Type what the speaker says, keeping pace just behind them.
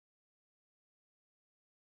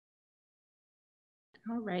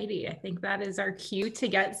Alrighty, I think that is our cue to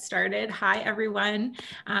get started. Hi, everyone.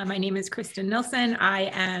 My name is Kristen Nilsen. I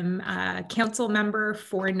am a council member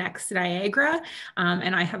for Next Niagara,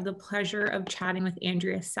 and I have the pleasure of chatting with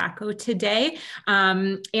Andrea Sacco today.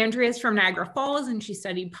 Andrea is from Niagara Falls, and she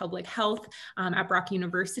studied public health at Brock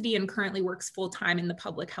University and currently works full-time in the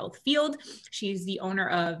public health field. She's the owner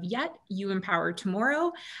of Yet, You Empower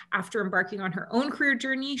Tomorrow. After embarking on her own career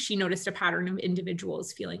journey, she noticed a pattern of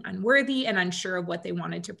individuals feeling unworthy and unsure of what they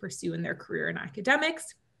wanted to pursue in their career in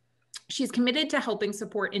academics. She's committed to helping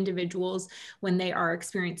support individuals when they are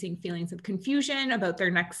experiencing feelings of confusion about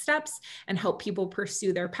their next steps and help people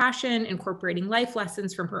pursue their passion, incorporating life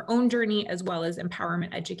lessons from her own journey, as well as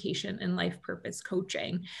empowerment education and life purpose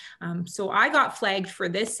coaching. So I got flagged for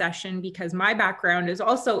this session because my background is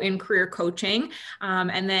also in career coaching.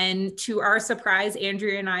 And then to our surprise,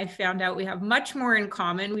 Andrea and I found out we have much more in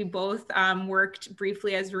common. We both worked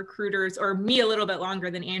briefly as recruiters, or me a little bit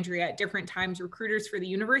longer than Andrea at different times, recruiters for the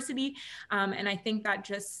university. And I think that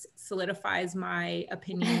just solidifies my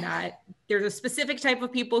opinion that there's a specific type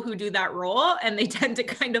of people who do that role and they tend to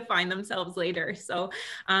kind of find themselves later. So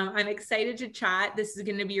I'm excited to chat. This is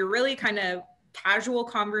going to be a really kind of casual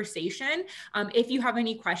conversation. If you have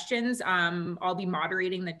any questions, I'll be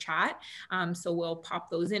moderating the chat. So we'll pop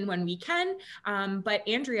those in when we can. But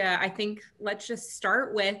Andrea, I think let's just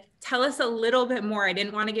start with, tell us a little bit more. I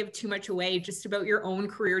didn't want to give too much away, just about your own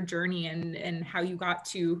career journey and how you got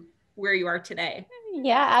to where you are today.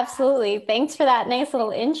 Yeah, absolutely. Thanks for that nice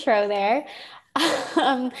little intro there.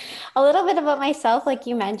 A little bit about myself, like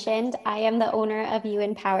you mentioned, I am the owner of You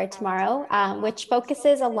Empower Tomorrow, which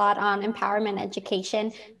focuses a lot on empowerment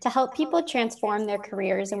education to help people transform their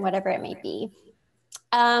careers and whatever it may be.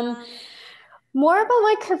 More about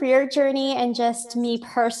my career journey and just me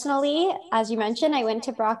personally. As you mentioned, I went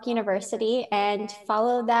to Brock University and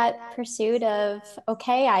followed that pursuit of,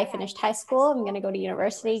 okay, I finished high school, I'm going to go to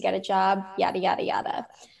university, get a job, yada, yada, yada.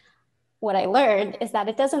 What I learned is that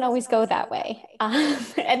it doesn't always go that way.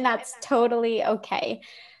 And that's totally okay.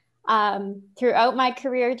 Throughout my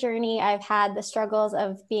career journey, I've had the struggles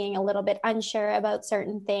of being a little bit unsure about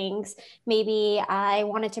certain things. Maybe I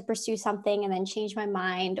wanted to pursue something and then change my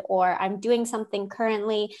mind, or I'm doing something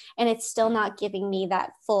currently and it's still not giving me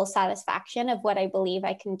that full satisfaction of what I believe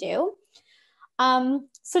I can do.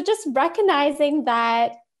 So just recognizing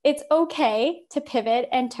that it's okay to pivot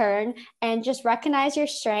and turn and just recognize your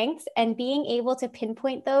strengths and being able to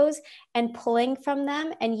pinpoint those and pulling from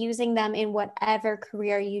them and using them in whatever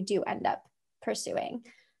career you do end up pursuing.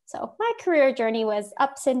 So my career journey was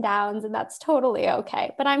ups and downs, and that's totally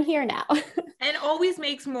okay, but I'm here now. And always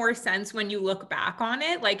makes more sense when you look back on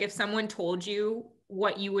it. Like if someone told you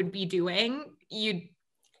what you would be doing, you'd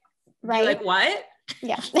be like, what?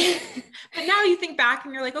 Yeah. But now you think back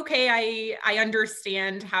and you're like, okay, I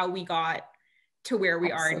understand how we got to where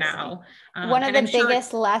we are now. One of the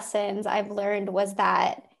biggest lessons I've learned was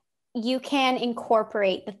that you can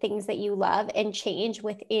incorporate the things that you love and change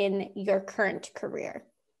within your current career.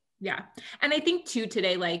 Yeah. And I think too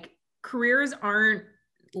today, like careers aren't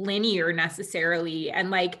linear necessarily. And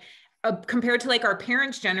like compared to like our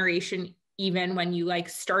parents' generation, even when you like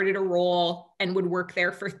started a role and would work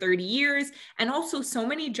there for 30 years. And also so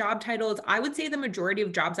many job titles, I would say the majority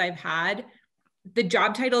of jobs I've had, the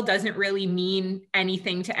job title doesn't really mean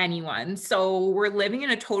anything to anyone. So we're living in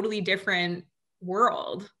a totally different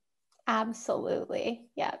world. Absolutely.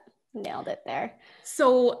 Yeah. Nailed it there.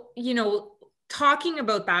 So, talking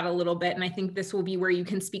about that a little bit, and I think this will be where you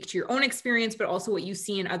can speak to your own experience, but also what you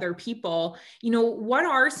see in other people. What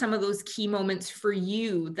are some of those key moments for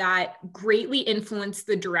you that greatly influenced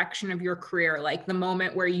the direction of your career? Like the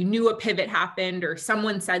moment where you knew a pivot happened or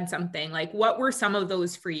someone said something, like what were some of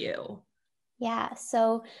those for you? Yeah.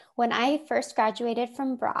 So when I first graduated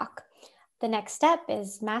from Brock, the next step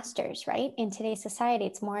is master's, right? In today's society,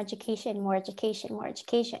 it's more education, more education, more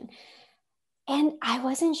education. And I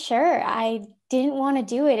wasn't sure. I didn't want to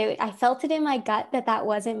do it. I felt it in my gut that that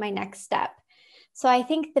wasn't my next step. So I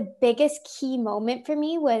think the biggest key moment for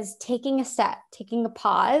me was taking a step, taking a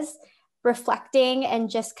pause, reflecting, and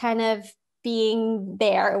just kind of being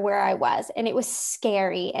there where I was. And it was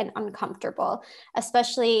scary and uncomfortable,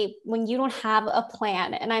 especially when you don't have a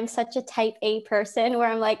plan. And I'm such a type A person where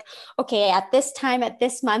I'm like, okay, at this time, at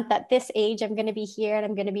this month, at this age, I'm going to be here and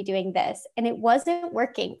I'm going to be doing this. And it wasn't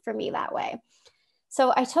working for me that way.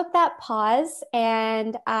 So I took that pause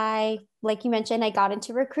and like you mentioned, I got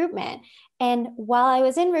into recruitment. And while I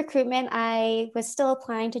was in recruitment, I was still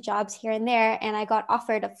applying to jobs here and there. And I got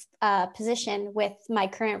offered a position with my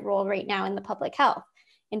current role right now in public health.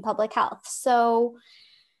 So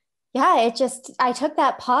yeah, I took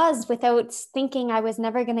that pause without thinking I was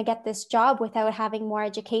never going to get this job without having more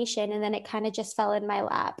education. And then it kind of just fell in my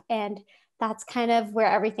lap. And that's kind of where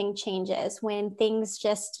everything changes, when things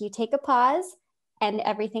just, you take a pause and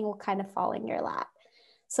everything will kind of fall in your lap.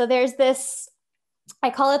 So there's this, I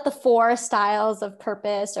call it the 4 styles of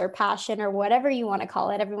purpose or passion or whatever you want to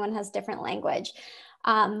call it. Everyone has different language.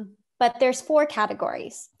 But there's 4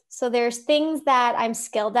 categories. So there's things that I'm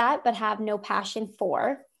skilled at but have no passion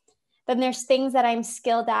for. Then there's things that I'm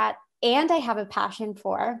skilled at and I have a passion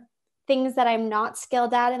for, things that I'm not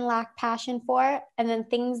skilled at and lack passion for, and then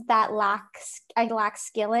things that I lack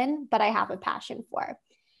skill in, but I have a passion for.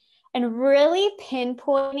 And really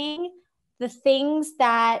pinpointing the things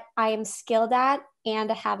that I am skilled at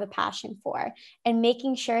and I have a passion for, and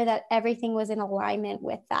making sure that everything was in alignment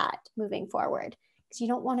with that moving forward. Because you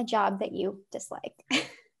don't want a job that you dislike.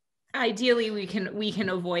 Ideally, we can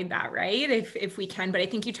avoid that, right? If we can, but I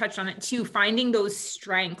think you touched on it too, finding those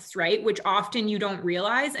strengths, right? Which often you don't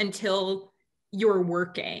realize until you're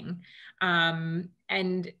working. And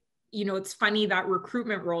it's funny, that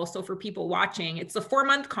recruitment role. So for people watching, it's a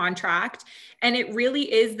 4-month contract, and it really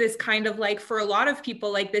is this kind of like, for a lot of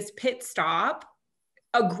people, like this pit stop,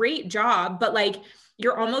 a great job, but like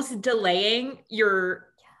you're almost delaying your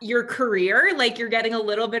career, like you're getting a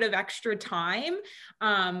little bit of extra time,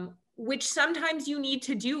 which sometimes you need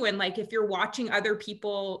to do. And like, if you're watching other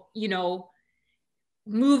people,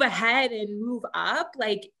 move ahead and move up,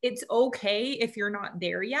 like it's okay if you're not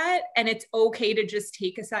there yet. And it's okay to just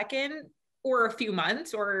take a second or a few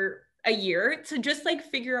months or a year to just like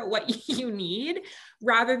figure out what you need,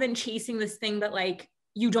 rather than chasing this thing that like,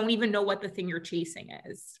 you don't even know what the thing you're chasing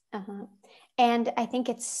is. Uh-huh. And I think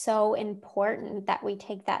it's so important that we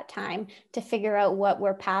take that time to figure out what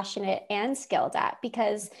we're passionate and skilled at,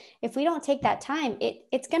 because if we don't take that time,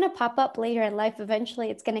 it's going to pop up later in life. Eventually,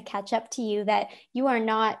 it's going to catch up to you that you are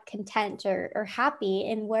not content or happy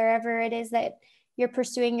in wherever it is that you're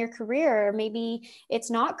pursuing your career. Or maybe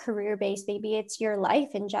it's not career-based, maybe it's your life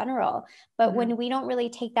in general. But when we don't really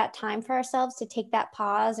take that time for ourselves to take that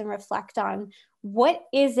pause and reflect on what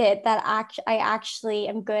is it that I actually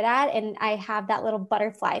am good at, and I have that little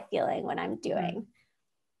butterfly feeling when I'm doing.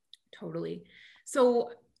 Totally. So,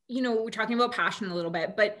 we're talking about passion a little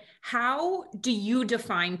bit, but how do you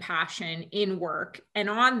define passion in work? And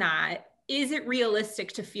on that, is it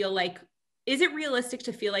realistic to feel like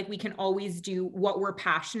we can always do what we're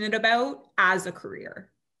passionate about as a career?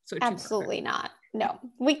 So absolutely not. No,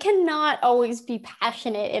 we cannot always be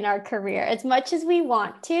passionate in our career as much as we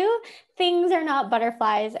want to. Things are not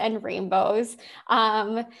butterflies and rainbows.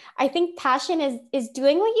 I think passion is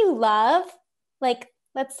doing what you love, like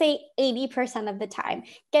let's say 80% of the time,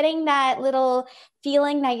 getting that little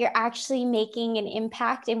feeling that you're actually making an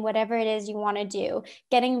impact in whatever it is you want to do,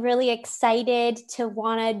 getting really excited to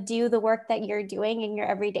want to do the work that you're doing in your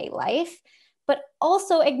everyday life, but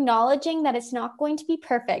also acknowledging that it's not going to be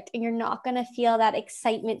perfect and you're not going to feel that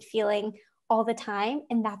excitement feeling all the time.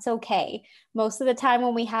 And that's okay. Most of the time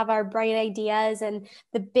when we have our bright ideas and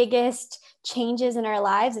the biggest changes in our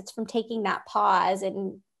lives, it's from taking that pause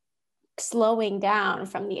and slowing down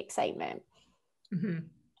from the excitement.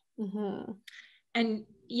 And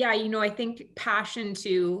yeah, I think passion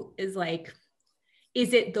too is like,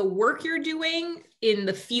 is it the work you're doing in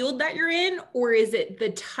the field that you're in, or is it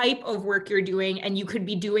the type of work you're doing and you could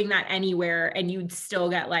be doing that anywhere and you'd still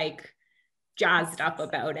get like jazzed up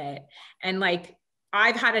about it? And like,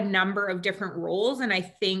 I've had a number of different roles, and I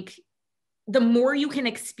think the more you can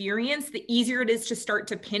experience, the easier it is to start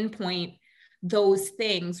to pinpoint those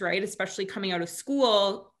things, right? Especially coming out of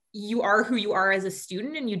school, you are who you are as a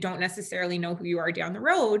student and you don't necessarily know who you are down the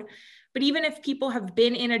road. But even if people have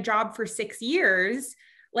been in a job for 6 years,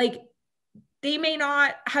 like they may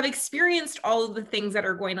not have experienced all of the things that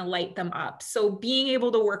are going to light them up. So being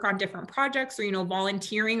able to work on different projects, or,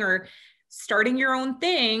 volunteering or starting your own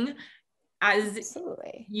thing, as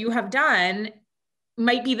absolutely you have done,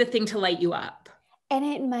 might be the thing to light you up. And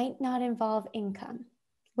it might not involve income,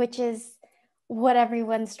 which is what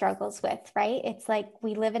everyone struggles with, right? It's like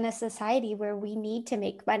we live in a society where we need to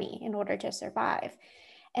make money in order to survive.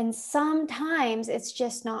 And sometimes it's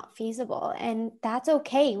just not feasible. And that's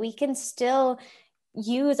okay. We can still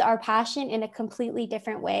use our passion in a completely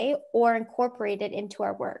different way or incorporate it into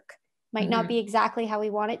our work. Might not be exactly how we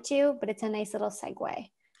want it to, but it's a nice little segue.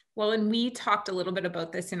 Well, and we talked a little bit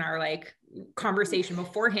about this in our like conversation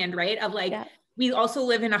beforehand, right? Of like, we also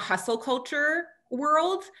live in a hustle culture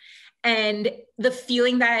world, and the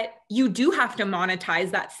feeling that you do have to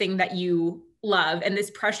monetize that thing that you love, and this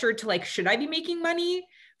pressure to like, should I be making money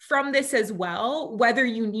from this as well, whether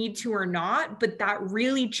you need to or not, but that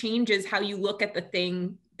really changes how you look at the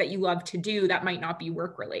thing that you love to do that might not be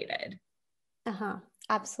work related.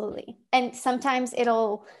 Absolutely. And sometimes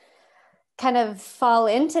it'll kind of fall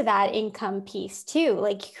into that income piece too.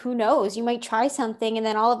 Like, who knows, you might try something and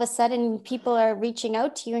then all of a sudden people are reaching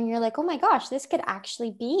out to you and you're like, oh my gosh, this could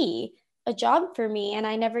actually be a job for me. And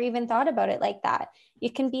I never even thought about it like that.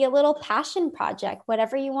 It can be a little passion project,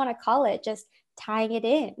 whatever you want to call it, just tying it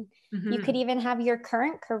in. You could even have your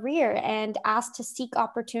current career and ask to seek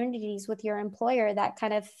opportunities with your employer that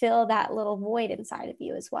kind of fill that little void inside of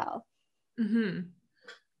you as well.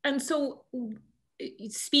 And so,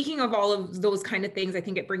 speaking of all of those kind of things, I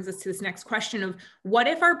think it brings us to this next question of what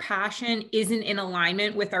if our passion isn't in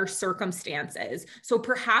alignment with our circumstances? So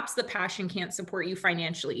perhaps the passion can't support you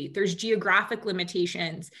financially. There's geographic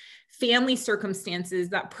limitations, family circumstances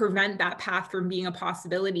that prevent that path from being a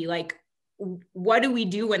possibility. Like, what do we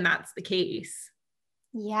do when that's the case?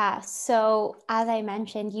 Yeah. So as I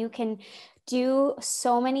mentioned, you can do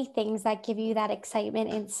so many things that give you that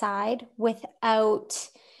excitement inside without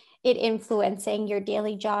it influencing your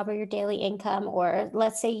daily job or your daily income. Or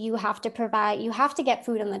let's say you have to get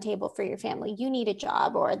food on the table for your family. You need a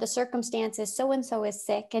job, or the circumstances, so-and-so is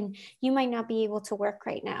sick and you might not be able to work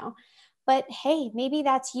right now. But hey, maybe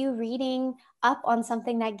that's you reading up on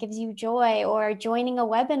something that gives you joy, or joining a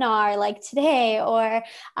webinar like today, or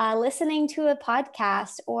listening to a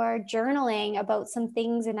podcast, or journaling about some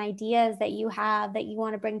things and ideas that you have that you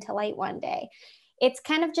want to bring to light one day. It's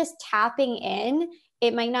kind of just tapping in.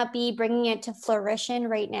 It might not be bringing it to fruition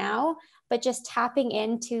right now, but just tapping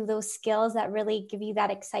into those skills that really give you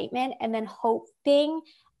that excitement, and then hoping,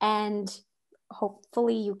 and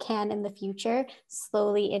hopefully you can in the future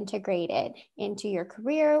slowly integrate it into your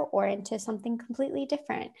career or into something completely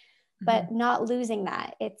different, but not losing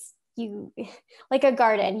that. It's you like a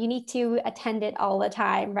garden, you need to attend it all the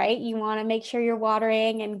time, right? You want to make sure you're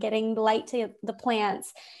watering and getting light to the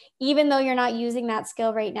plants. Even though you're not using that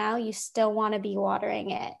skill right now, you still want to be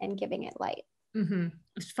watering it and giving it light.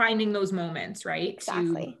 Finding those moments, right?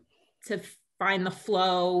 Exactly. To find the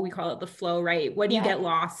flow. We call it the flow, right? What do you get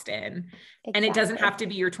lost in? Exactly. And it doesn't have to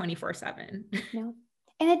be your 24/7. No.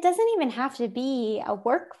 And it doesn't even have to be a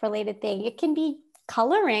work related thing. It can be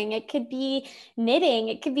coloring. It could be knitting.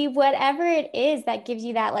 It could be whatever it is that gives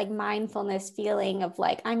you that like mindfulness feeling of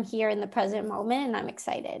like, I'm here in the present moment and I'm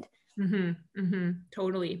excited.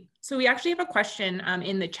 Totally. So we actually have a question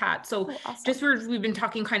in the chat. So awesome. We've been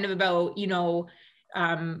talking kind of about,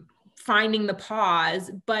 finding the pause,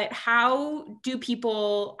 but how do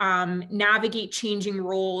people navigate changing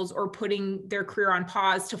roles or putting their career on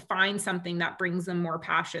pause to find something that brings them more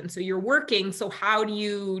passion? So you're working, so how do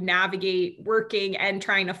you navigate working and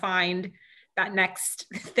trying to find that next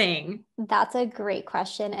thing? That's a great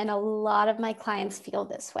question. And a lot of my clients feel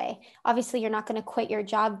this way. Obviously, you're not going to quit your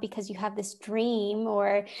job because you have this dream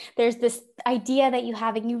or there's this idea that you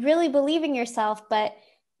have and you really believe in yourself, but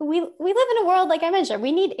we live in a world, like I mentioned,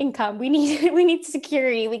 we need income, we need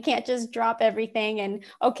security. We can't just drop everything and,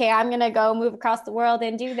 okay, I'm going to go move across the world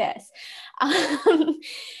and do this.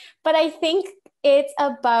 But I think it's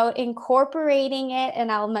about incorporating it,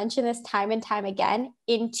 and I'll mention this time and time again,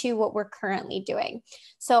 into what we're currently doing.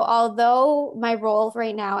 So although my role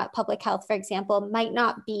right now at public health, for example, might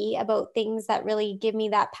not be about things that really give me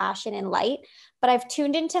that passion and light, but I've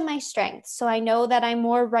tuned into my strengths. So I know that I'm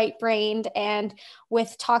more right-brained, and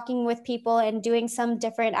with talking with people and doing some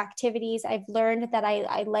different activities, I've learned that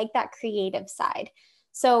I like that creative side.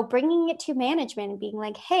 So bringing it to management and being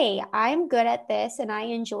like, hey, I'm good at this and I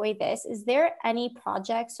enjoy this. Is there any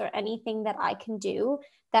projects or anything that I can do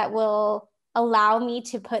that will allow me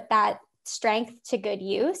to put that strength to good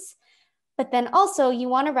use? But then also you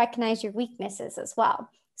want to recognize your weaknesses as well.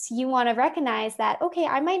 So you want to recognize that, okay,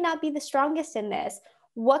 I might not be the strongest in this.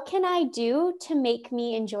 What can I do to make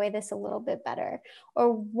me enjoy this a little bit better?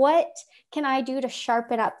 Or what can I do to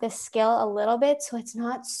sharpen up this skill a little bit so it's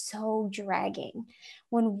not so dragging?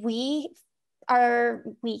 When we are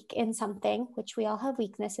weak in something, which we all have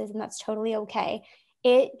weaknesses, and that's totally okay,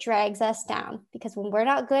 it drags us down because when we're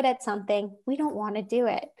not good at something, we don't want to do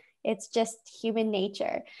it. It's just human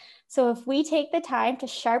nature. So if we take the time to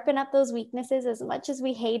sharpen up those weaknesses, as much as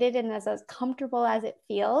we hate it and as comfortable as it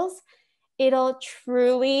feels, it'll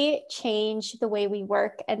truly change the way we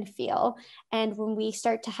work and feel. And when we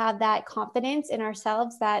start to have that confidence in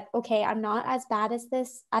ourselves that, okay, I'm not as bad as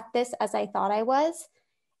this as I thought I was,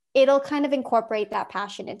 it'll kind of incorporate that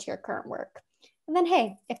passion into your current work. And then,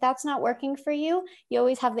 hey, if that's not working for you, you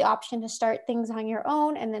always have the option to start things on your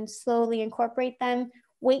own and then slowly incorporate them.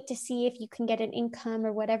 Wait to see if you can get an income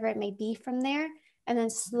or whatever it may be from there, and then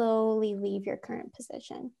slowly leave your current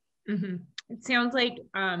position. Mm-hmm. It sounds like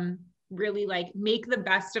really like make the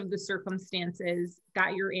best of the circumstances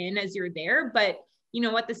that you're in as you're there, but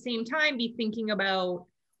at the same time be thinking about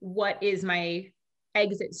what is my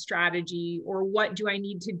exit strategy, or what do I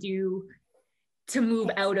need to do to move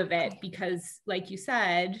out of it? Because like you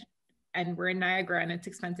said, and we're in Niagara and it's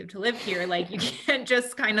expensive to live here, like you can't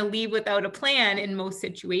just kind of leave without a plan in most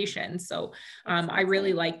situations. So I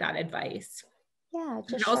really like that advice. Yeah,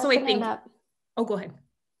 just and also I think, up. Oh, go ahead.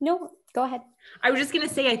 No, go ahead. I was just going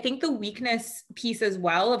to say, I think the weakness piece as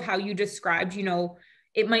well of how you described,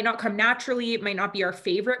 it might not come naturally, it might not be our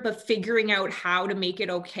favorite, but figuring out how to make it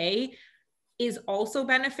okay is also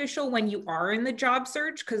beneficial when you are in the job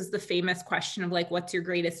search, because the famous question of like, what's your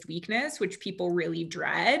greatest weakness, which people really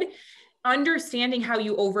dread, understanding how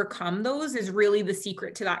you overcome those is really the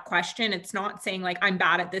secret to that question. It's not saying like, I'm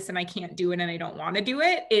bad at this and I can't do it and I don't want to do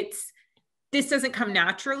it. It's, this doesn't come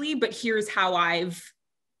naturally, but here's how I've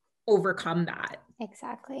overcome that.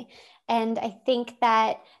 Exactly. And I think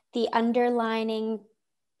that the underlining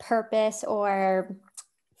purpose or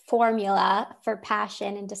formula for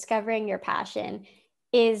passion and discovering your passion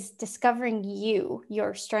is discovering you,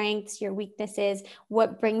 your strengths, your weaknesses,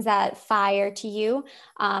 what brings that fire to you,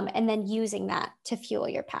 and then using that to fuel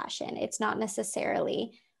your passion. It's not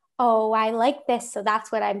necessarily, oh, I like this, so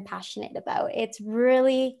that's what I'm passionate about. It's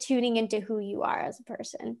really tuning into who you are as a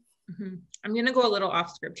person. Mm-hmm. I'm going to go a little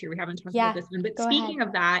off script here. We haven't talked about this one, but speaking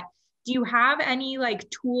of that, do you have any like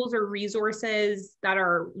tools or resources that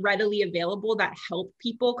are readily available that help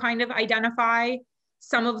people kind of identify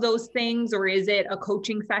some of those things? Or is it a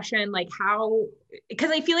coaching session? Like how, because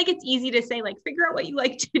I feel like it's easy to say like, figure out what you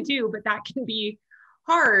like to do, but that can be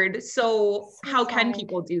hard. So how can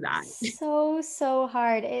people do that? So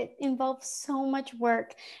hard. It involves so much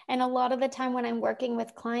work. And a lot of the time when I'm working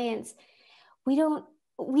with clients, we don't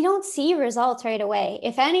see results right away.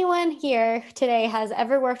 If anyone here today has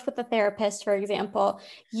ever worked with a therapist, for example,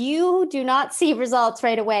 you do not see results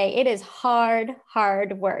right away. It is hard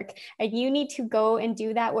work. And you need to go and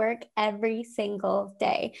do that work every single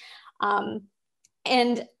day.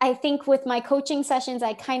 And I think with my coaching sessions,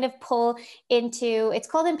 I kind of pull into, it's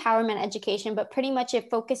called empowerment education, but pretty much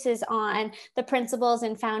it focuses on the principles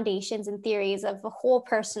and foundations and theories of a whole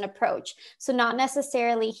person approach. So not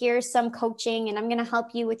necessarily here's some coaching and I'm going to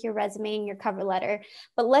help you with your resume and your cover letter,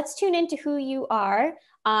 but let's tune into who you are,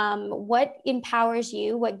 what empowers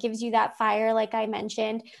you, what gives you that fire, like I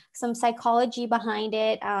mentioned, some psychology behind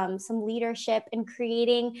it, some leadership, and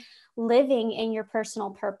living in your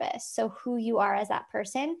personal purpose. So who you are as that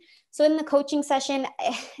person. So in the coaching session,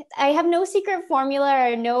 I have no secret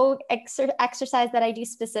formula or no exercise that I do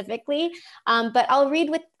specifically, but I'll read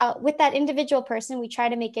with that individual person. We try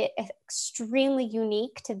to make it extremely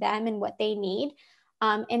unique to them and what they need.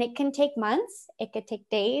 And it can take months, it could take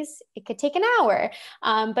days, it could take an hour,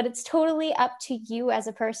 but it's totally up to you as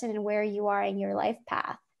a person and where you are in your life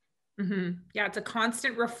path. Mm-hmm. Yeah, it's a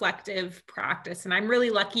constant reflective practice. And I'm really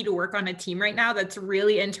lucky to work on a team right now that's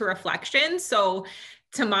really into reflection. So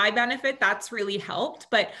to my benefit, that's really helped.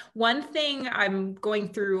 But one thing I'm going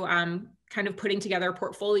through, kind of putting together a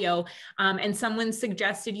portfolio, and someone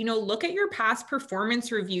suggested, look at your past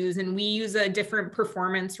performance reviews, and we use a different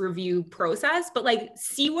performance review process, but like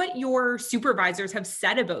see what your supervisors have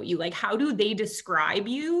said about you. Like, how do they describe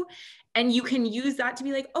you? And you can use that to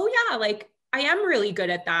be like, oh yeah, like I am really good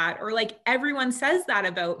at that. Or like everyone says that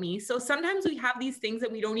about me. So sometimes we have these things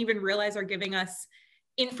that we don't even realize are giving us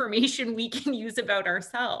information we can use about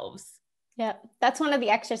ourselves. Yeah, that's one of the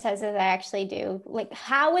exercises I actually do. Like,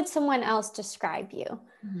 how would someone else describe you?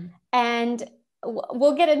 Mm-hmm. And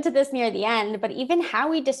we'll get into this near the end, but even how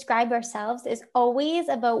we describe ourselves is always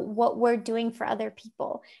about what we're doing for other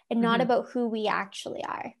people and not about who we actually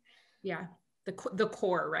are. Yeah. The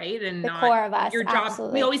core, right? And the core of us. Your job.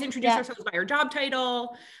 Absolutely. We always introduce ourselves by our job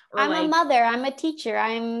title. Or I'm a mother, I'm a teacher,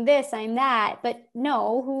 I'm this, I'm that. But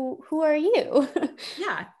no, who are you?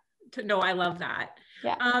 Yeah. No, I love that.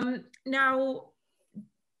 Yeah. Now,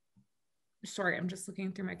 sorry, I'm just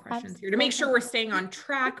looking through my questions here to make sure we're staying on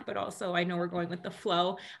track, but also I know we're going with the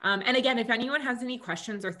flow. And again, if anyone has any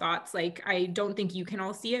questions or thoughts, like I don't think you can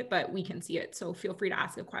all see it, but we can see it. So feel free to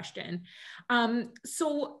ask a question.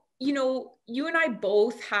 So, you and I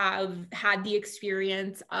both have had the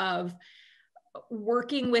experience of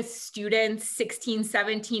working with students 16,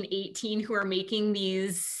 17, 18 who are making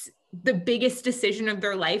the biggest decision of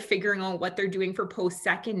their life, figuring out what they're doing for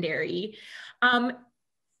post-secondary.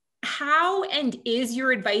 how and is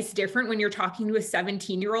your advice different when you're talking to a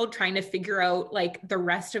 17-year-old trying to figure out like the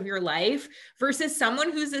rest of your life versus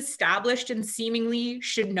someone who's established and seemingly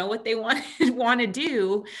should know what they want to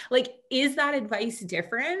do? Like, is that advice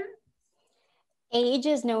different? Age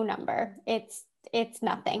is no number. It's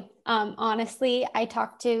nothing. Honestly, I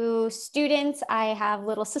talk to students. I have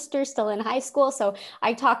little sisters still in high school, so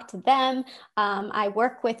I talk to them. I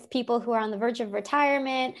work with people who are on the verge of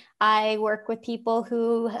retirement. I work with people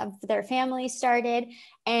who have their families started,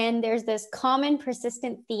 and there's this common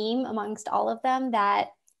persistent theme amongst all of them that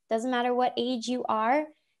doesn't matter what age you are,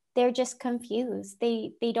 they're just confused.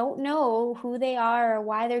 They don't know who they are or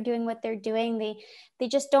why they're doing what they're doing. They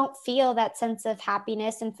just don't feel that sense of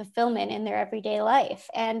happiness and fulfillment in their everyday life.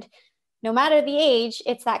 And no matter the age,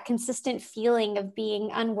 it's that consistent feeling of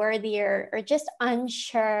being unworthy or just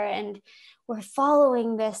unsure. And we're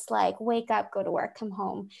following this like wake up, go to work, come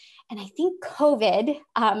home. And I think COVID,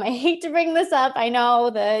 I hate to bring this up, I know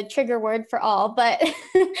the trigger word for all, but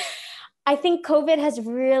I think COVID has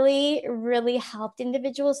really, really helped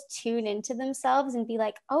individuals tune into themselves and be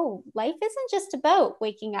like, oh, life isn't just about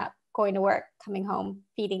waking up, going to work, coming home,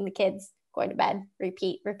 feeding the kids, going to bed,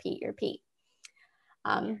 repeat, repeat, repeat.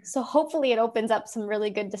 So hopefully it opens up some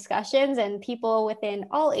really good discussions and people within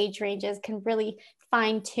all age ranges can really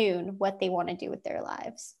fine tune what they want to do with their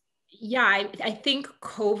lives. Yeah, I think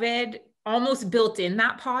COVID almost built in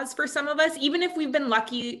that pause for some of us, even if we've been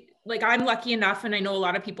lucky. Like I'm lucky enough, and I know a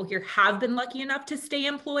lot of people here have been lucky enough to stay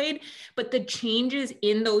employed, but the changes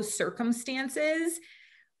in those circumstances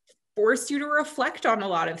forced you to reflect on a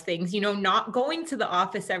lot of things, not going to the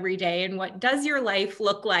office every day and what does your life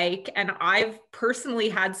look like? And I've personally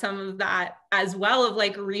had some of that as well of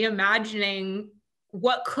like reimagining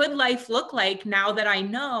what could life look like now that I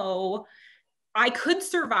know I could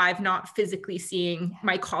survive not physically seeing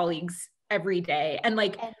my colleagues every day. And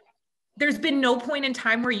like, there's been no point in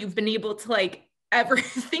time where you've been able to like ever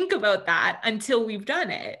think about that until we've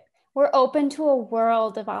done it. We're open to a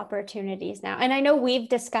world of opportunities now. And I know we've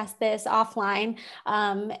discussed this offline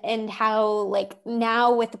and how like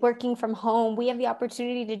now with working from home, we have the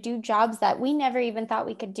opportunity to do jobs that we never even thought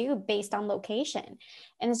we could do based on location.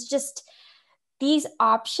 And it's just, these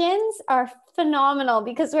options are phenomenal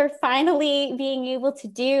because we're finally being able to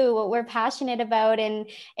do what we're passionate about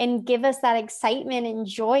and give us that excitement and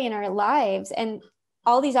joy in our lives. And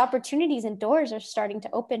all these opportunities and doors are starting to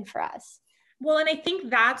open for us. Well, and I think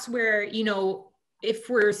that's where,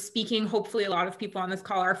 if we're speaking, hopefully a lot of people on this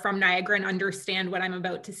call are from Niagara and understand what I'm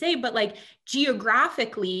about to say, but like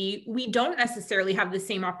geographically, we don't necessarily have the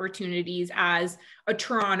same opportunities as a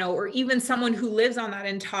Toronto or even someone who lives on that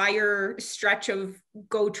entire stretch of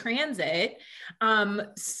GO Transit.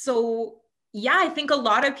 So yeah, I think a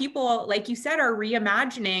lot of people, like you said, are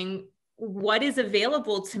reimagining what is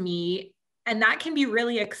available to me. And that can be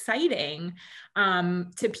really exciting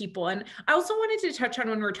to people. And I also wanted to touch on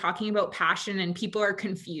when we're talking about passion and people are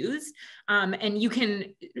confused, and you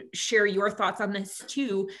can share your thoughts on this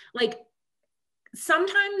too. Like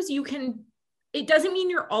sometimes it doesn't mean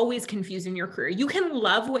you're always confused in your career. You can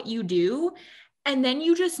love what you do and then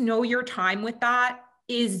you just know your time with that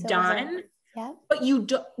is done. Yeah. But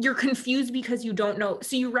you're confused because you don't know.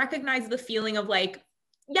 So you recognize the feeling of like,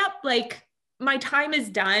 yep, like my time is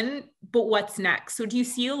done, but what's next? So do you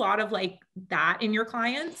see a lot of like that in your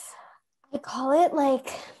clients? I call it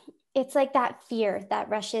like, it's like that fear that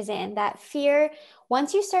rushes in, that fear.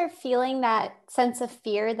 Once you start feeling that sense of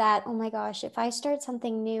fear that, oh my gosh, if I start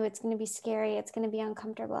something new, it's going to be scary. It's going to be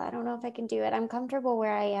uncomfortable. I don't know if I can do it. I'm comfortable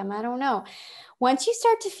where I am. I don't know. Once you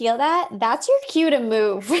start to feel that, that's your cue to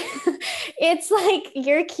move. It's like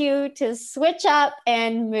your cue to switch up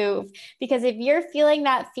and move. Because if you're feeling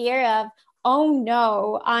that fear of, oh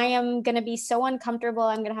no, I am going to be so uncomfortable,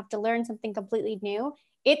 I'm going to have to learn something completely new,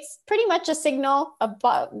 it's pretty much a signal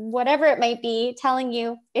about whatever it might be telling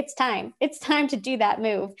you it's time to do that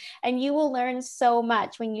move. And you will learn so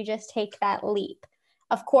much when you just take that leap.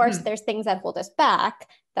 Of course, there's things that hold us back.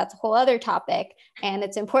 That's a whole other topic. And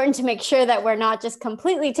it's important to make sure that we're not just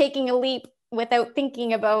completely taking a leap without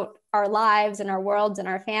thinking about our lives and our worlds and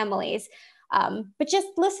our families. But just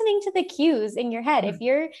listening to the cues in your head. If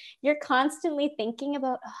you're constantly thinking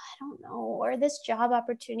about, oh, I don't know, or this job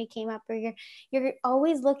opportunity came up, or you're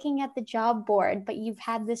always looking at the job board, but you've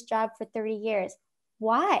had this job for 30 years.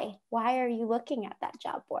 Why are you looking at that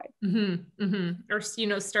job board? Or,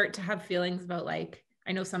 start to have feelings about like,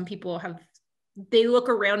 I know some people they look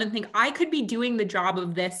around and think I could be doing the job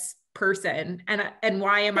of this person. And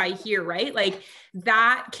why am I here? Right? Like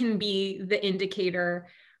that can be the indicator.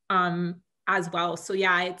 as well. So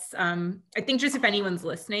yeah, it's, I think just if anyone's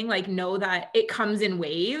listening, like know that it comes in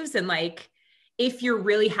waves, and like, if you're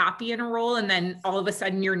really happy in a role and then all of a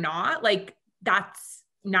sudden you're not, like that's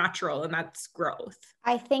natural and that's growth.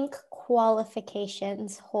 I think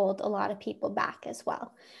qualifications hold a lot of people back as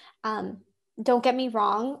well. Don't get me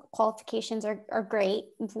wrong, qualifications are great.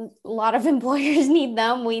 A lot of employers need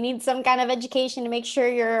them. We need some kind of education to make sure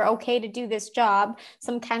you're okay to do this job,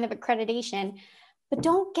 some kind of accreditation. But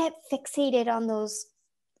don't get fixated on those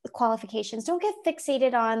qualifications. Don't get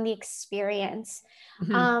fixated on the experience.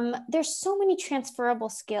 There's so many transferable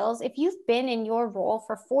skills. If you've been in your role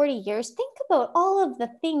for 40 years, think about all of the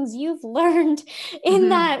things you've learned in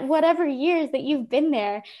that whatever years that you've been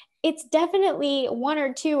there. It's definitely 1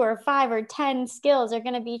 or 2 or 5 or 10 skills are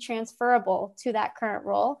going to be transferable to that current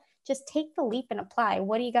role. Just take the leap and apply.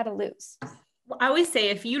 What do you got to lose? I always say,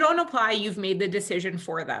 if you don't apply, you've made the decision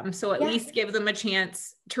for them. So at least give them a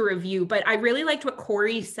chance to review. But I really liked what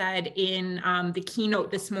Corey said in the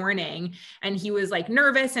keynote this morning. And he was like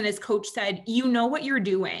nervous, and his coach said, you know what you're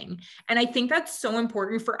doing. And I think that's so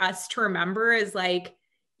important for us to remember, is like,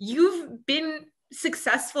 you've been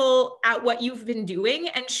successful at what you've been doing,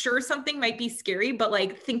 and sure, something might be scary, but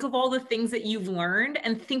like, think of all the things that you've learned,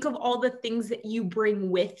 and think of all the things that you bring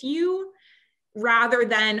with you, rather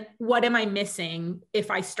than what am I missing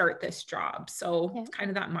if I start this job? So it's kind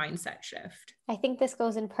of that mindset shift. I think this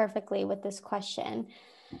goes in perfectly with this question.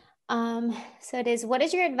 So it is, what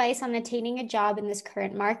is your advice on attaining a job in this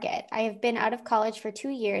current market? I have been out of college for 2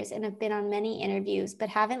 years and have been on many interviews, but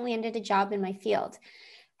haven't landed a job in my field.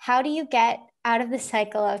 How do you get out of the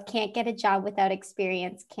cycle of can't get a job without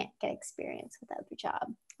experience, can't get experience without a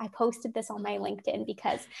job? I posted this on my LinkedIn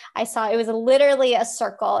because I saw it was literally a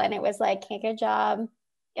circle, and it was like, can't get a job,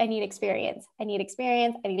 I need experience, I need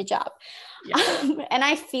experience, I need a job. And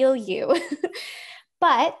I feel you.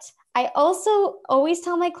 But I also always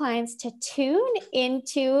tell my clients to tune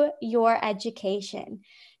into your education.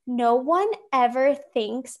 No one ever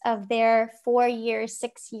thinks of their 4 years,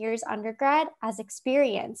 6 years undergrad as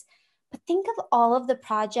experience. But think of all of the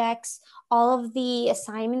projects, all of the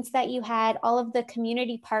assignments that you had, all of the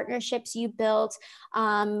community partnerships you built.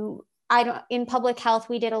 In public health,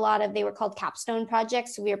 we did a lot of, they were called capstone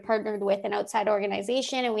projects. So we were partnered with an outside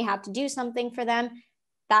organization and we had to do something for them.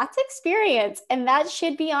 That's experience, and that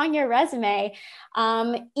should be on your resume.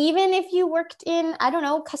 Even if you worked in, I don't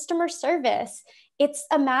know, customer service, it's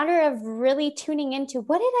a matter of really tuning into,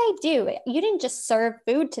 what did I do? You didn't just serve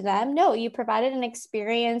food to them. No, you provided an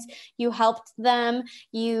experience. You helped them.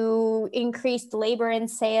 You increased labor and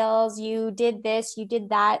sales. You did this, you did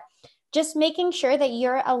that. Just making sure that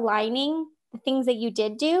you're aligning the things that you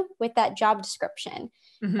did do with that job description.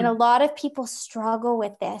 And a lot of people struggle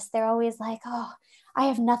with this. They're always like, oh, I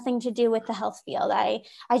have nothing to do with the health field. I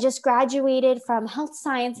just graduated from health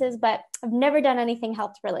sciences, but I've never done anything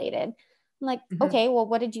health related. I'm like, okay, well,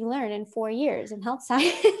 what did you learn in 4 years in health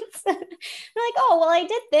science? They're like, oh, well, I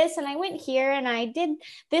did this and I went here and I did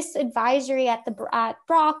this advisory at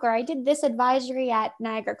Brock, or I did this advisory at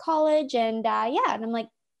Niagara College. And yeah. And I'm like,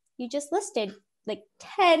 you just listed like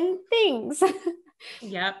 10 things.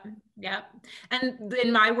 Yep. And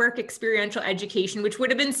in my work, experiential education, which would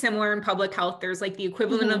have been similar in public health, there's like the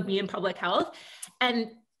equivalent of me in public health.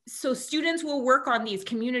 And so students will work on these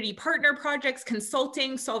community partner projects,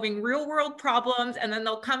 consulting, solving real world problems. And then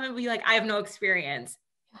they'll come and be like, I have no experience.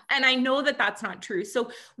 And I know that that's not true.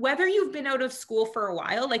 So whether you've been out of school for a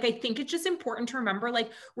while, like, I think it's just important to remember, like,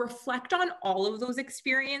 reflect on all of those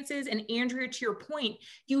experiences. And Andrea, to your point,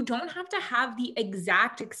 you don't have to have the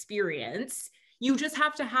exact experience. You just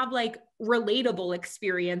have to have like relatable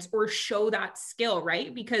experience or show that skill,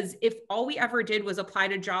 right? Because if all we ever did was apply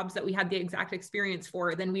to jobs that we had the exact experience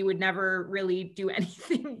for, then we would never really do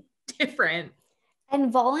anything different.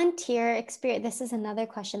 And volunteer experience, this is another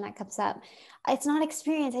question that comes up. It's not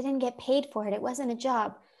experience. I didn't get paid for it. It wasn't a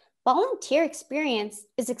job. Volunteer experience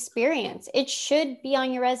is experience. It should be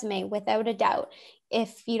on your resume without a doubt.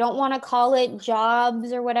 If you don't want to call it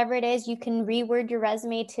jobs or whatever it is, you can reword your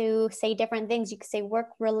resume to say different things. You could say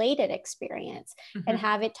work-related experience and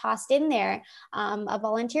have it tossed in there, a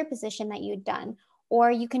volunteer position that you'd done. Or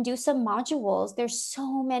you can do some modules. There's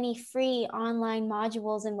so many free online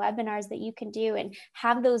modules and webinars that you can do and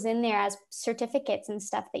have those in there as certificates and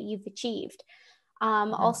stuff that you've achieved.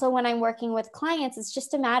 Also, when I'm working with clients, it's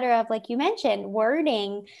just a matter of, like you mentioned,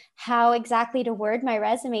 wording, how exactly to word my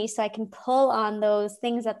resume so I can pull on those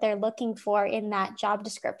things that they're looking for in that job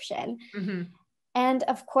description. And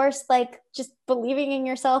of course, like, just believing in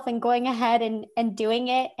yourself and going ahead and doing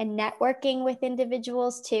it, and networking with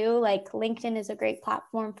individuals too. Like, LinkedIn is a great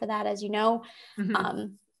platform for that, as you know.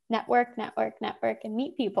 network, and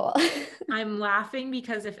meet people. I'm laughing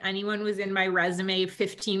because if anyone was in my resume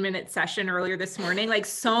 15-minute session earlier this morning, like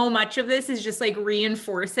so much of this is just like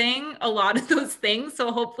reinforcing a lot of those things.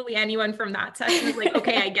 So hopefully anyone from that session is like,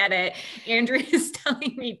 okay, I get it. Andrea is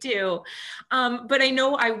telling me too. But I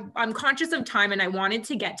know I'm conscious of time and I wanted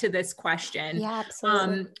to get to this question. Yeah,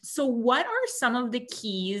 absolutely. So what are some of the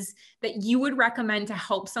keys that you would recommend to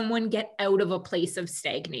help someone get out of a place of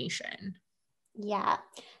stagnation? Yeah.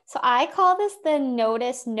 So I call this the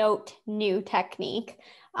notice, note, new technique.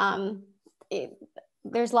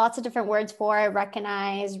 There's lots of different words for it: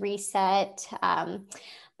 recognize, reset.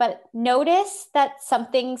 But notice that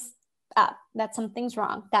something's up, that something's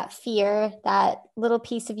wrong, that fear, that little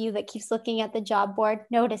piece of you that keeps looking at the job board,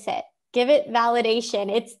 notice it. Give it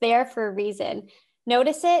validation. It's there for a reason.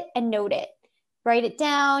 Notice it and note it. Write it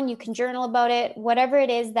down. You can journal about it, whatever it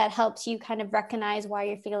is that helps you kind of recognize why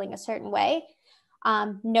you're feeling a certain way.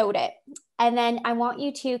 Note it. And then I want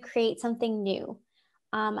you to create something new.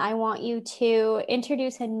 I want you to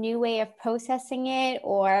introduce a new way of processing it,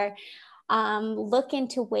 or look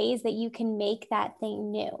into ways that you can make that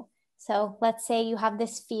thing new. So let's say you have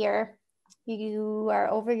this fear, you are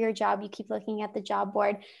over your job, you keep looking at the job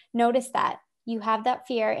board. Notice that you have that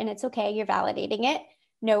fear and it's okay. You're validating it.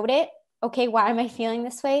 Note it. Okay, why am I feeling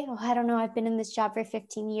this way? Oh, I don't know. I've been in this job for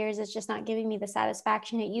 15 years. It's just not giving me the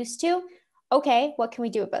satisfaction it used to. Okay, what can we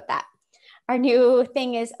do about that? Our new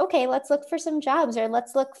thing is, okay, let's look for some jobs, or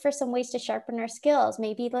let's look for some ways to sharpen our skills.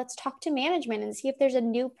 Maybe let's talk to management and see if there's a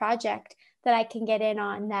new project that I can get in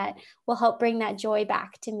on that will help bring that joy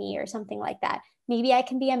back to me, or something like that. Maybe I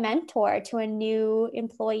can be a mentor to a new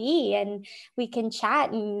employee and we can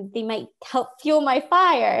chat and they might help fuel my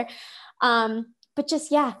fire. But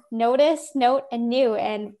just, yeah, notice, note, and new,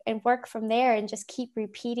 and work from there, and just keep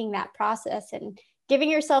repeating that process and giving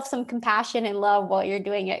yourself some compassion and love while you're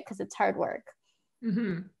doing it, because it's hard work.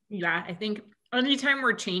 Mm-hmm. Yeah, I think anytime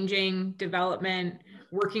we're changing, development,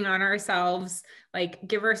 working on ourselves, like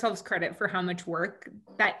give ourselves credit for how much work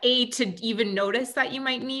that to even notice that you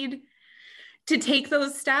might need to take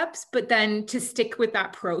those steps, but then to stick with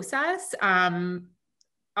that process.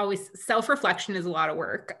 Always self-reflection is a lot of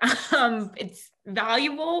work. It's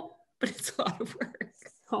valuable, but it's a lot of work.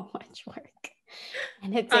 So much work.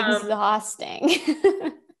 And it's exhausting.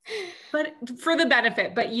 But for the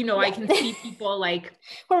benefit, but yeah. I can see people like,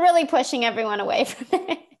 we're really pushing everyone away from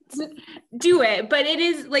it. Do it. But it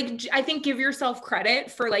is like, I think give yourself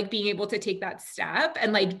credit for like being able to take that step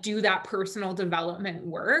and like do that personal development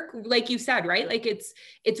work. Like you said, right? Like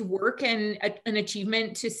it's work and an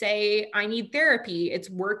achievement to say, I need therapy. It's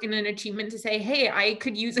work and an achievement to say, hey, I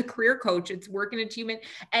could use a career coach. It's work and achievement.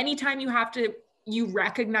 Anytime you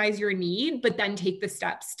recognize your need, but then take the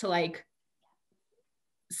steps to like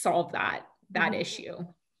solve that issue.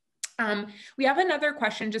 We have another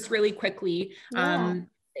question just really quickly.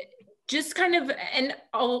 Just kind of, and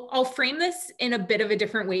I'll frame this in a bit of a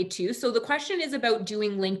different way too. So the question is about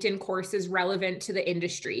doing LinkedIn courses relevant to the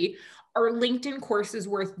industry. Are LinkedIn courses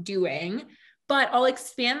worth doing? But I'll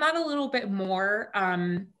expand that a little bit more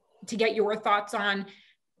to get your thoughts on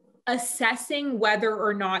assessing whether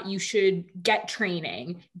or not you should get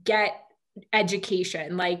training, get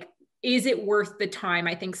education. Like, is it worth the time?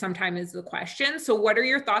 I think sometimes is the question. So what are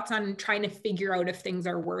your thoughts on trying to figure out if things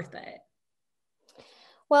are worth it?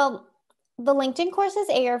 Well, the LinkedIn courses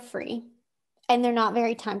are free and they're not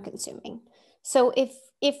very time consuming. So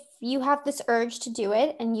if you have this urge to do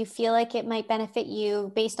it and you feel like it might benefit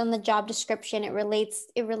you based on the job description, it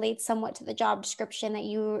relates somewhat to the job description that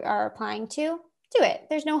you are applying to, do it.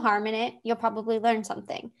 There's no harm in it. You'll probably learn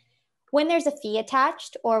something. When there's a fee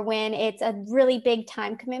attached, or when it's a really big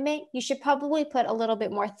time commitment, you should probably put a little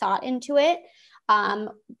bit more thought into it. I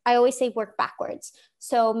always say work backwards.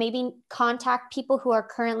 So maybe contact people who are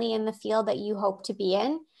currently in the field that you hope to be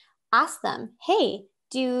in. Ask them, hey,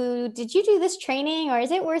 did you do this training, or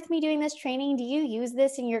is it worth me doing this training? Do you use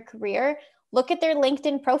this in your career? Look at their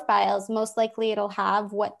LinkedIn profiles. Most likely it'll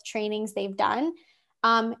have what trainings they've done.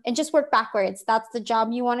 And just work backwards. That's the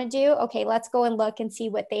job you want to do. Okay, let's go and look and see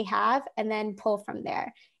what they have, and then pull from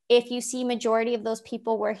there. If you see majority of those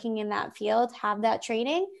people working in that field have that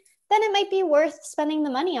training, then it might be worth spending the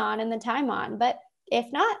money on and the time on. But if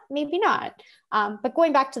not, maybe not. But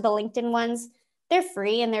going back to the LinkedIn ones, they're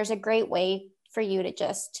free, and there's a great way for you to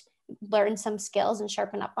just learn some skills and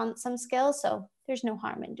sharpen up on some skills. So there's no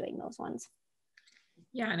harm in doing those ones.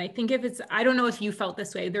 Yeah. And I think I don't know if you felt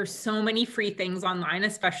this way, there's so many free things online,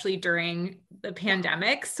 especially during the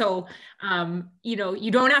pandemic. So, you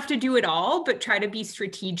don't have to do it all, but try to be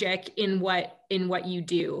strategic in what you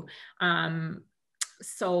do.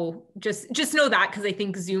 So just know that, because I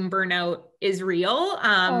think Zoom burnout is real.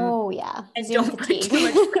 Oh yeah. And Zoom don't fatigue. put too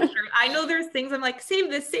much pressure. I know there's things I'm like, save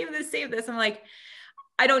this, save this, save this. I'm like,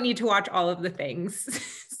 I don't need to watch all of the things.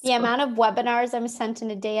 The amount of webinars I'm sent in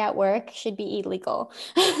a day at work should be illegal.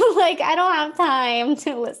 Like, I don't have time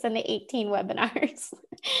to listen to 18 webinars.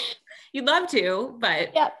 You'd love to,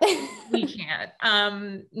 but Yep. we can't.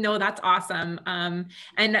 No, that's awesome.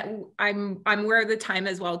 And I'm aware of the time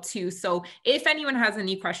as well too. So if anyone has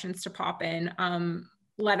any questions to pop in,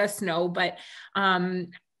 let us know. But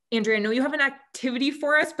Andrea, I know you have an activity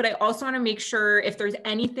for us, but I also want to make sure if there's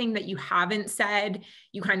anything that you haven't said,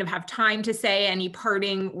 you kind of have time to say any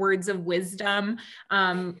parting words of wisdom,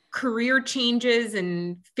 career changes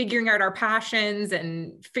and figuring out our passions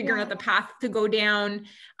and figuring out the path to go down.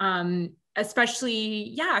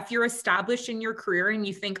 Especially, if you're established in your career and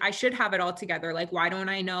you think I should have it all together, like, why don't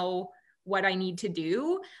I know what I need to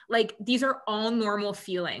do? Like, these are all normal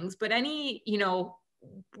feelings, but any,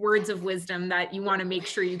 words of wisdom that you want to make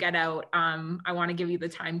sure you get out, I want to give you the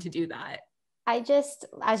time to do that.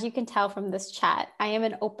 As you can tell from this chat, I am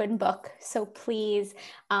an open book. So please,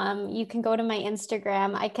 you can go to my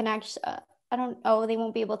Instagram. I can actually, they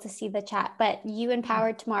won't be able to see the chat, but You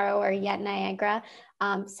Empowered Tomorrow or Yet Niagara,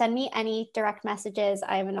 send me any direct messages.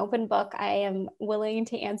 I am an open book. I am willing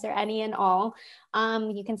to answer any and all.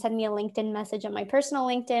 You can send me a LinkedIn message on my personal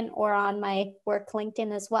LinkedIn or on my work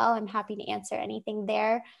LinkedIn as well. I'm happy to answer anything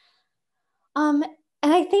there. And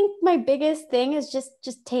I think my biggest thing is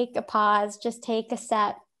just take a pause, just take a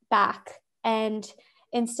step back. And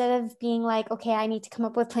instead of being like, okay, I need to come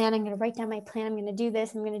up with a plan, I'm going to write down my plan, I'm going to do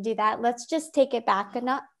this, I'm going to do that. Let's just take it back a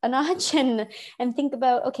notch and think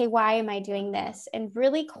about, okay, why am I doing this? And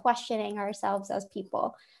really questioning ourselves as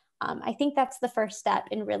people. I think that's the first step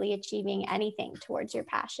in really achieving anything towards your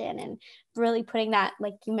passion, and really putting that,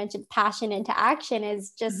 like you mentioned, passion into action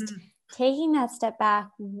is just taking that step back.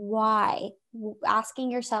 Why?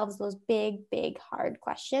 Asking yourselves those big, big, hard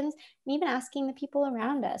questions, and even asking the people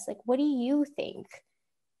around us, like, what do you think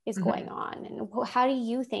is going on? And how do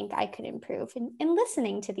you think I could improve? And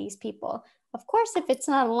listening to these people. Of course, if it's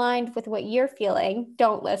not aligned with what you're feeling,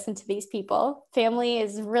 don't listen to these people. Family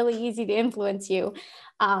is really easy to influence you.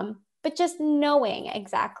 But just knowing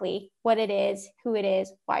exactly what it is, who it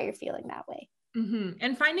is, why you're feeling that way.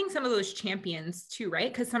 And finding some of those champions too,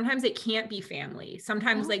 right? Because sometimes it can't be family.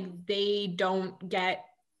 Sometimes like they don't get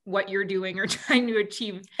what you're doing or trying to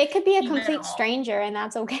achieve. It could be a complete stranger, and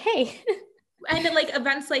that's okay. And then like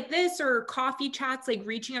events like this or coffee chats, like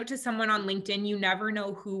reaching out to someone on LinkedIn, you never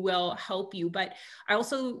know who will help you. But I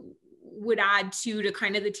also would add to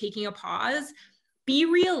kind of the taking a pause, be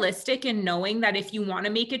realistic in knowing that if you want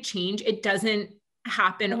to make a change, it doesn't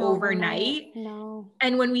happen overnight. No.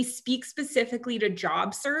 And when we speak specifically to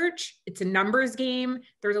job search, it's a numbers game.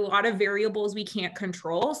 There's a lot of variables we can't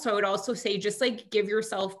control. So I would also say, just like, give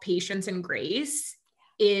yourself patience and grace.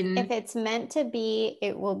 If it's meant to be,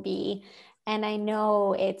 it will be. And I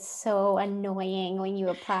know it's so annoying when you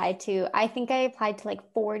apply to, I think I applied to like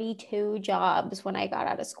 42 jobs when I got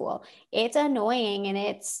out of school. It's annoying and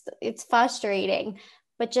it's frustrating,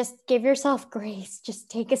 but just give yourself grace. Just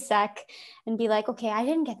take a sec and be like, okay, I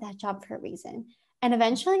didn't get that job for a reason. And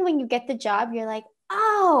eventually when you get the job, you're like,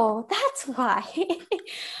 oh, that's why.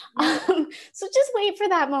 So just wait for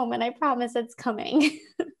that moment. I promise it's coming.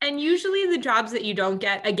 And usually the jobs that you don't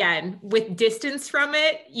get, again, with distance from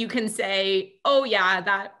it, you can say, oh yeah,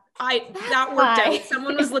 that worked out.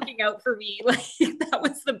 Someone was looking out for me. Like, that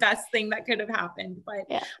was the best thing that could have happened.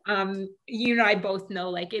 But you and I both know,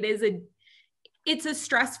 like, it's a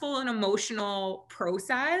stressful and emotional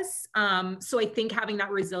process. So I think having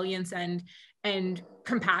that resilience and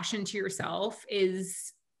compassion to yourself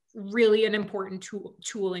is really an important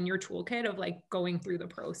tool in your toolkit of like going through the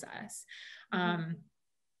process.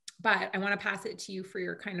 But I want to pass it to you for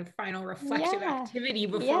your kind of final reflective activity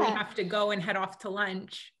before we have to go and head off to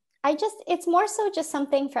lunch. It's more so just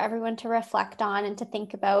something for everyone to reflect on and to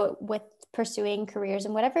think about with pursuing careers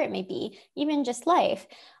and whatever it may be, even just life.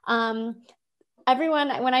 Everyone,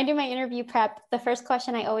 when I do my interview prep, the first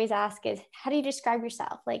question I always ask is, how do you describe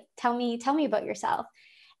yourself? Like, tell me about yourself.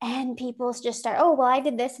 And people just start, oh, well, I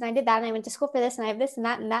did this and I did that, and I went to school for this and I have this and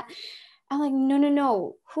that and that. I'm like,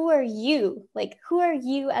 no. Who are you? Like, who are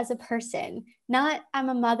you as a person? Not, I'm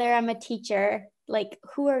a mother, I'm a teacher. Like,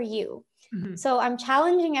 who are you? So I'm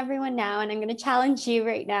challenging everyone now, and I'm going to challenge you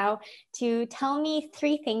right now to tell me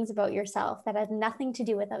 3 things about yourself that have nothing to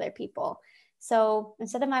do with other people. So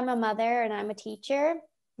instead of I'm a mother and I'm a teacher,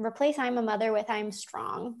 replace I'm a mother with I'm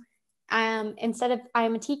strong. Instead of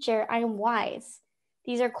I'm a teacher, I am wise.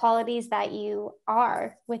 These are qualities that you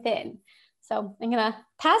are within. So I'm going to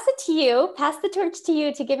pass the torch to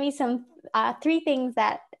you to give me some 3 things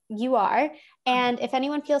that you are. And if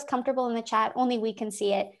anyone feels comfortable in the chat, only we can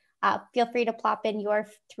see it. Feel free to plop in your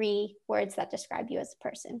 3 words that describe you as a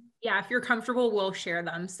person. Yeah, if you're comfortable, we'll share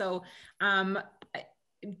them. So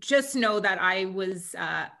just know that I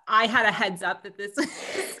had a heads up that this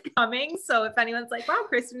was coming. So if anyone's like, wow,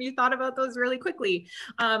 Kristen, you thought about those really quickly.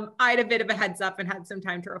 I had a bit of a heads up and had some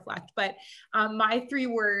time to reflect. But my 3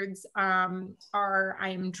 words are I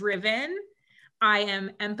am driven, I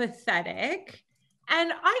am empathetic,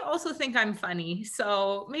 and I also think I'm funny.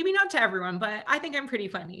 So maybe not to everyone, but I think I'm pretty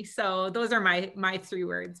funny. So those are my 3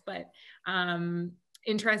 words, but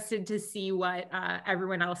interested to see what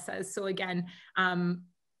everyone else says. So again,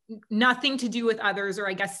 nothing to do with others, or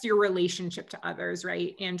I guess your relationship to others,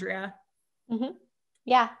 right, Andrea? Mm-hmm.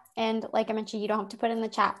 Yeah. And like I mentioned, you don't have to put in the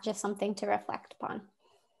chat, just something to reflect upon.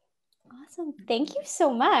 Awesome. Thank you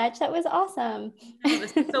so much. That was awesome. Oh,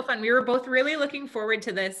 this is so fun. We were both really looking forward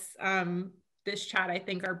to this chat. I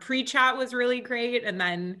think our pre-chat was really great. And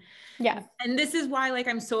then, yeah. And this is why, like,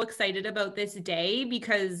 I'm so excited about this day,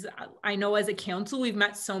 because I know as a council, we've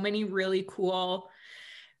met so many really cool,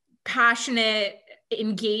 passionate,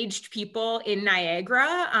 engaged people in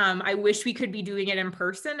Niagara. I wish we could be doing it in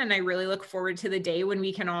person, and I really look forward to the day when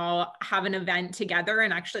we can all have an event together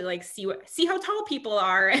and actually like see how tall people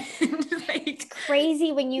are. And like, it's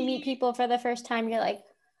crazy when you meet people for the first time. You're like,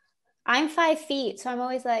 I'm 5 feet, so I'm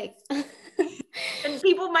always like. And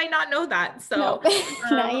people might not know that. So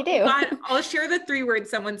no, you do. I'll share the 3 words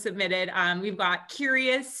someone submitted. We've got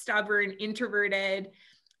curious, stubborn, introverted,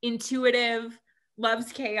 intuitive,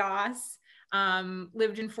 loves chaos,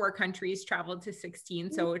 lived in 4 countries, traveled to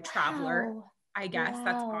 16. So a traveler, I guess. Wow.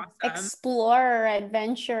 That's awesome. Explorer,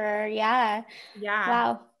 adventurer. Yeah. Yeah.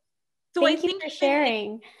 Wow. So Thank you for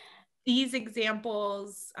sharing. These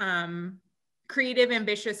examples, creative,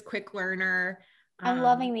 ambitious, quick learner. I'm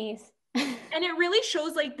loving these. And it really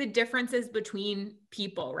shows like the differences between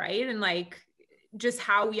people, right? And like just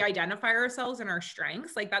how we identify ourselves and our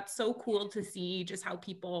strengths. Like that's so cool to see just how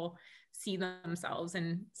people see themselves.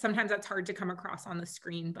 And sometimes that's hard to come across on the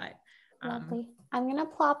screen, but lovely. I'm going to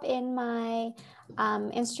plop in my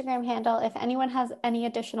Instagram handle. If anyone has any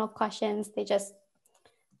additional questions, they just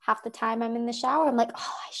half the time I'm in the shower, I'm like,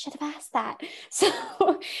 oh, I should have asked that. So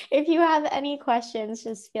if you have any questions,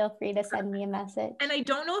 just feel free to send me a message. And I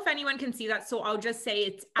don't know if anyone can see that, so I'll just say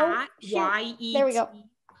it's at YET. There we go.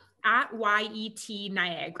 At YET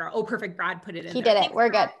Niagara. Oh, perfect. Brad put it in. He did it. Thanks, we're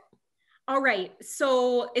good. All right.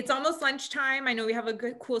 So it's almost lunchtime. I know we have a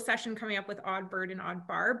good, cool session coming up with Odd Bird and Odd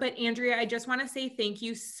Bar, but Andrea, I just want to say thank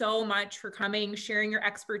you so much for coming, sharing your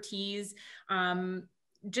expertise,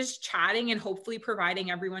 just chatting, and hopefully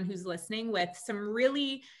providing everyone who's listening with some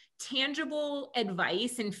really tangible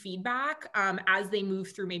advice and feedback as they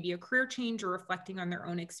move through maybe a career change or reflecting on their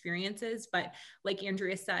own experiences. But like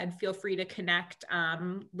Andrea said, feel free to connect.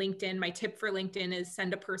 LinkedIn, my tip for LinkedIn is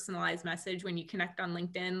send a personalized message when you connect on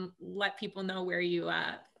LinkedIn. Let people know where you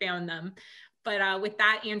found them. But with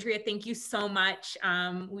that, Andrea, thank you so much.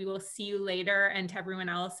 We will see you later, and to everyone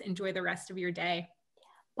else, enjoy the rest of your day.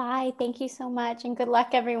 Bye. Thank you so much, and good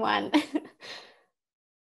luck, everyone.